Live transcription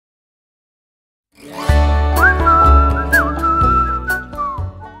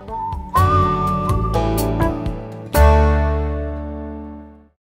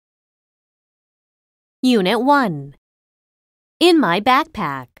Unit 1. In my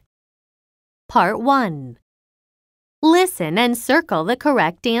backpack. Part 1. Listen and circle the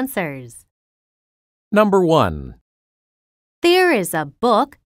correct answers. Number 1. There is a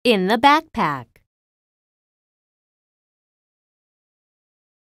book in the backpack.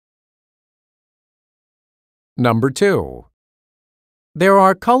 Number 2. There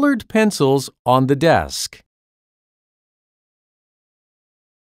are colored pencils on the desk.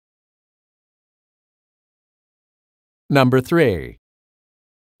 Number 3.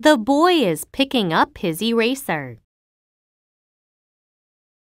 The boy is picking up his eraser.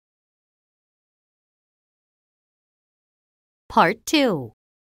 Part 2.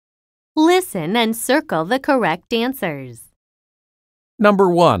 Listen and circle the correct answers. Number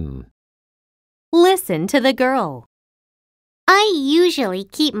 1. Listen to the girl. I usually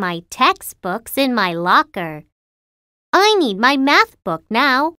keep my textbooks in my locker. I need my math book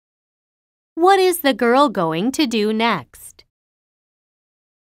now. What is the girl going to do next?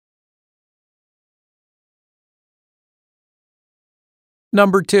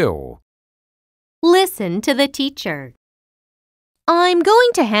 Number 2. Listen to the teacher. I'm going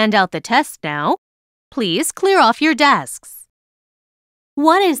to hand out the test now. Please clear off your desks.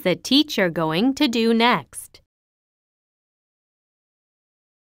 What is the teacher going to do next?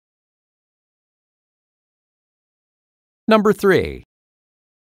 Number 3.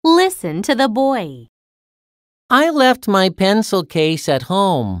 Listen to the boy. I left my pencil case at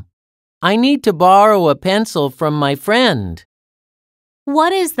home. I need to borrow a pencil from my friend.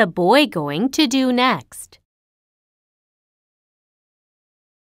 What is the boy going to do next?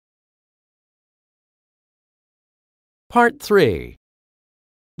 Part 3.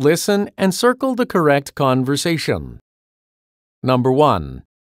 Listen and circle the correct conversation. Number 1.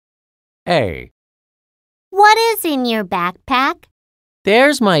 A. What is in your backpack?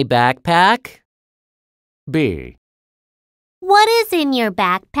 There's my backpack. B. What is in your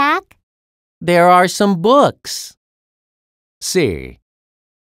backpack? There are some books. C.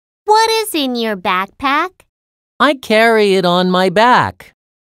 What is in your backpack? I carry it on my back.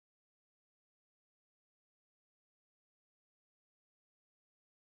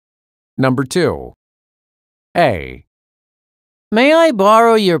 Number 2. A. May I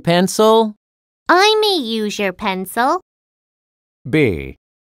borrow your pencil? I may use your pencil. B.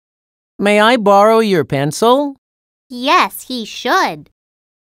 May I borrow your pencil? Yes, he should.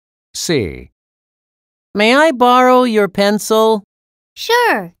 C. May I borrow your pencil?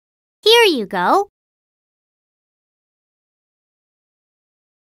 Sure. Here you go.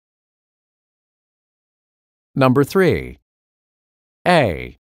 Number 3.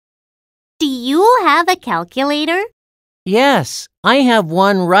 A. Do you have a calculator? Yes, I have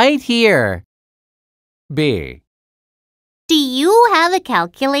one right here. B. Do you have a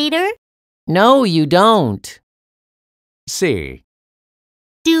calculator? No, you don't. C.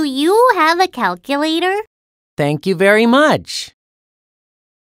 Do you have a calculator? Thank you very much.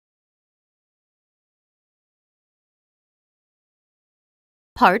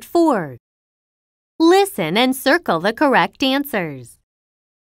 Part 4. Listen and circle the correct answers.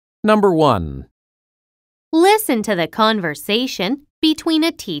 Number 1. Listen to the conversation between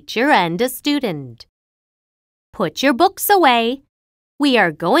a teacher and a student. Put your books away. We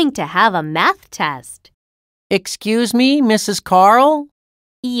are going to have a math test. Excuse me, Mrs. Carl?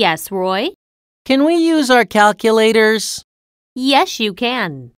 Yes, Roy? Can we use our calculators? Yes, you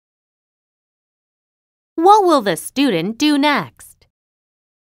can. What will the student do next?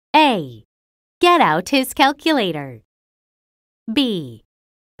 A. Get out his calculator. B.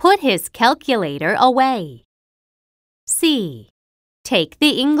 Put his calculator away. C. Take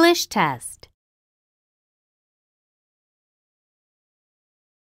the English test.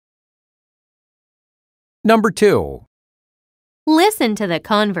 Number 2. Listen to the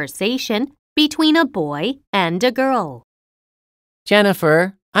conversation between a boy and a girl.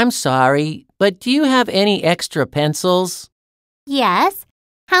 Jennifer, I'm sorry, but do you have any extra pencils? Yes.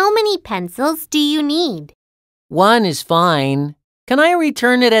 How many pencils do you need? One is fine. Can I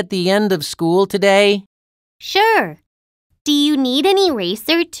return it at the end of school today? Sure. Do you need an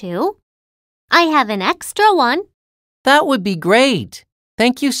eraser too? I have an extra one. That would be great.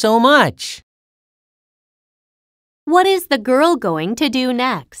 Thank you so much. What is the girl going to do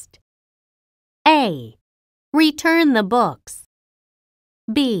next? A. Return the books.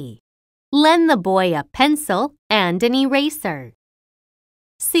 B. Lend the boy a pencil and an eraser.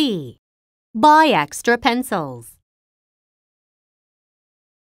 C. Buy extra pencils.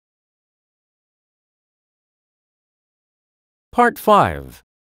 Part 5.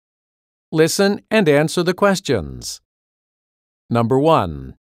 Listen and answer the questions. Number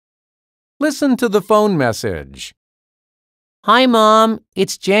 1. Listen to the phone message. Hi, Mom.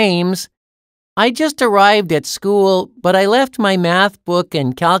 It's James. I just arrived at school, but I left my math book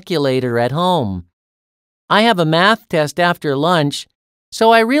and calculator at home. I have a math test after lunch,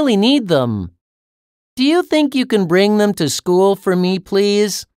 so I really need them. Do you think you can bring them to school for me,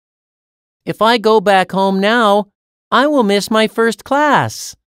 please? If I go back home now, I will miss my first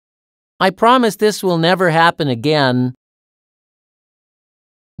class. I promise this will never happen again.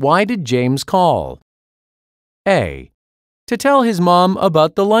 Why did James call? A. To tell his mom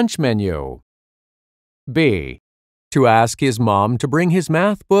about the lunch menu. B. To ask his mom to bring his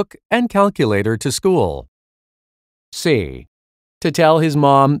math book and calculator to school. C. To tell his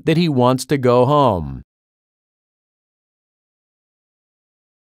mom that he wants to go home.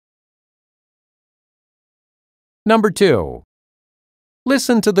 Number 2.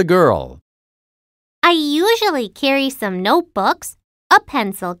 Listen to the girl. I usually carry some notebooks, a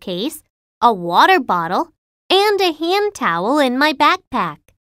pencil case, a water bottle, and a hand towel in my backpack.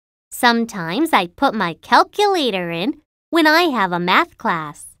 Sometimes I put my calculator in when I have a math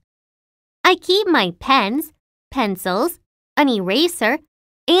class. I keep my pens, pencils, an eraser,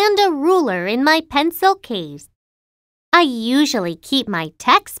 and a ruler in my pencil case. I usually keep my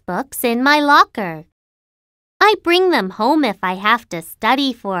textbooks in my locker. I bring them home if I have to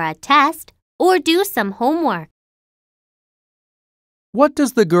study for a test or do some homework. What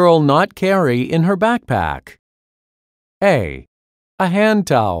does the girl not carry in her backpack? A. A hand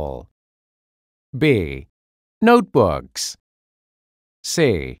towel. B. Notebooks.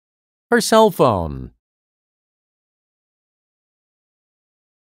 C. Her cell phone.